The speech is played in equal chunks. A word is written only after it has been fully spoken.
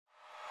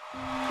I've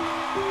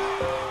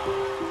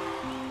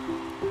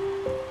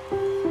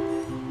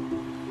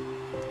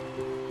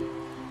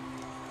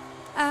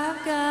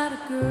got a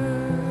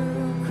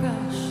girl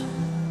crush.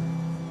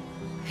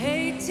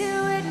 Hate to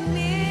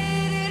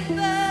admit it,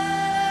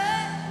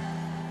 but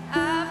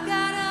I've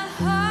got a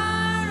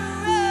heart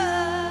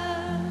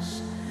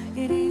rush.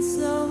 It ain't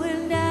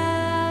slowing down.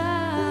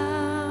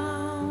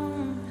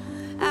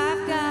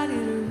 I've got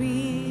it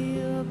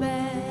real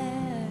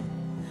bad.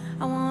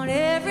 I want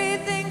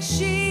everything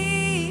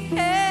she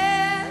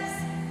has.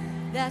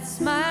 That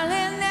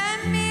smiling,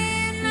 that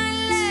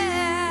midnight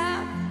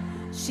laugh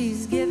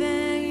she's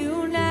giving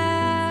you now.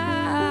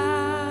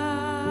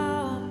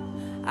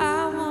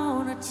 I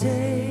wanna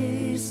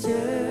taste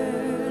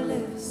her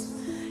lips,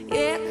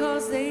 yeah,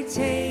 'cause they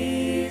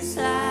taste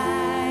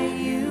like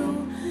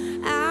you.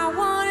 I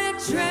wanna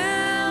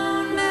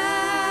drown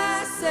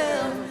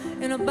myself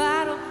in a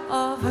bottle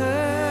of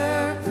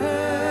her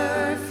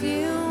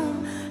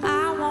perfume.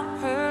 I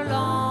want her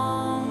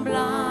long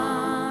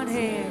blonde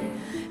hair,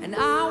 and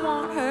I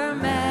want her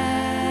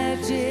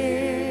magic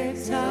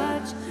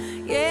touch,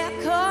 yeah,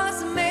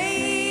 'cause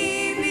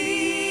maybe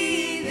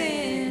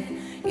then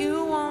you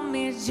want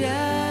me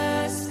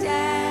just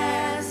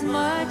as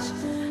much.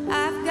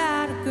 I've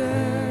got a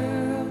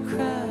girl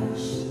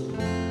crush.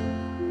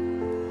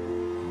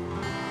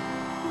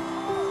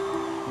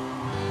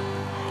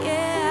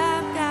 Yeah,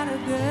 I've got a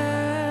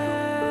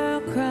girl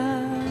crush.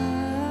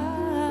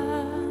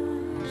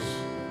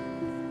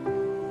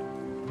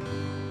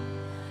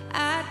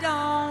 I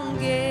don't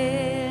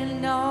get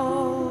no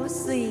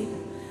sleep.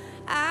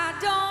 I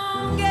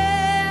don't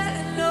get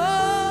no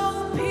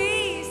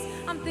peace.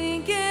 I'm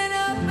thinking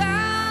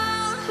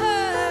about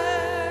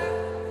her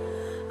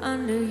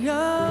under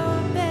your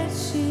bed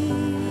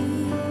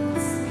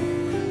sheets.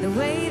 The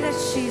way that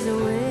she's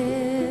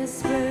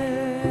whispering,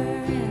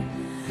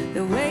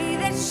 the way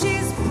that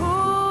she's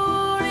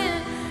pulling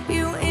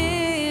you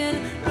in.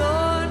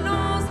 Lord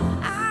knows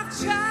I've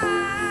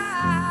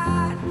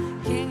tried,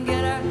 can't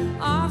get her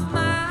off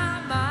my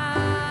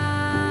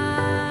mind.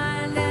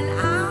 And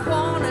I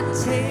wanna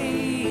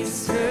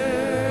taste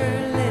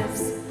her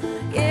lips,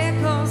 yeah,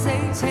 'cause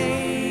they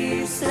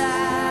taste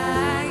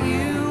like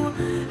you.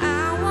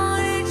 I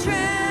wanna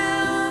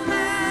drown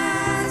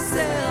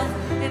myself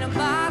in a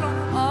bottle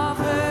of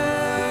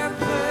her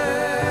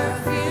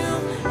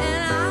perfume.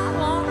 And I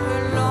want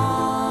her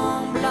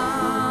long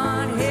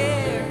blonde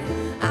hair,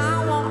 I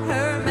want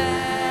her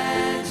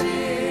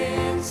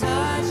magic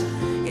touch,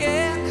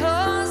 yeah,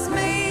 'cause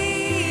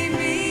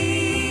maybe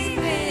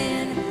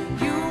then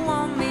you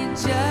want me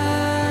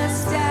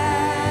just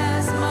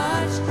as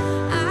much.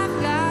 I've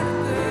got a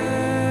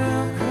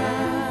girl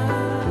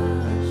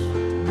crush.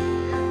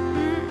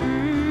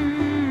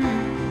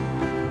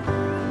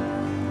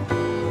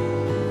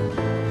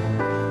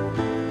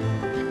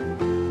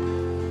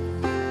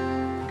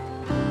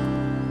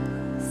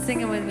 Sing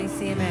it with me,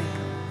 CMA.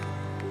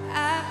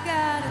 I've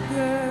got a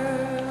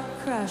girl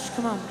crush.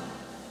 Come on.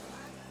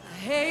 I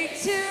hate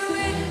to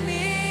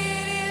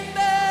admit it,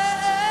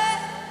 but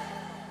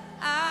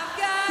I've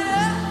got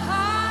a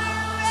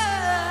heart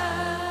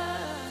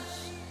rush.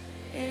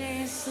 It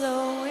ain't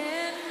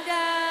slowing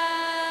down.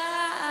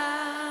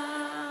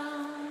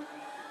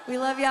 We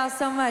love y'all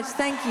so much.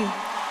 Thank you.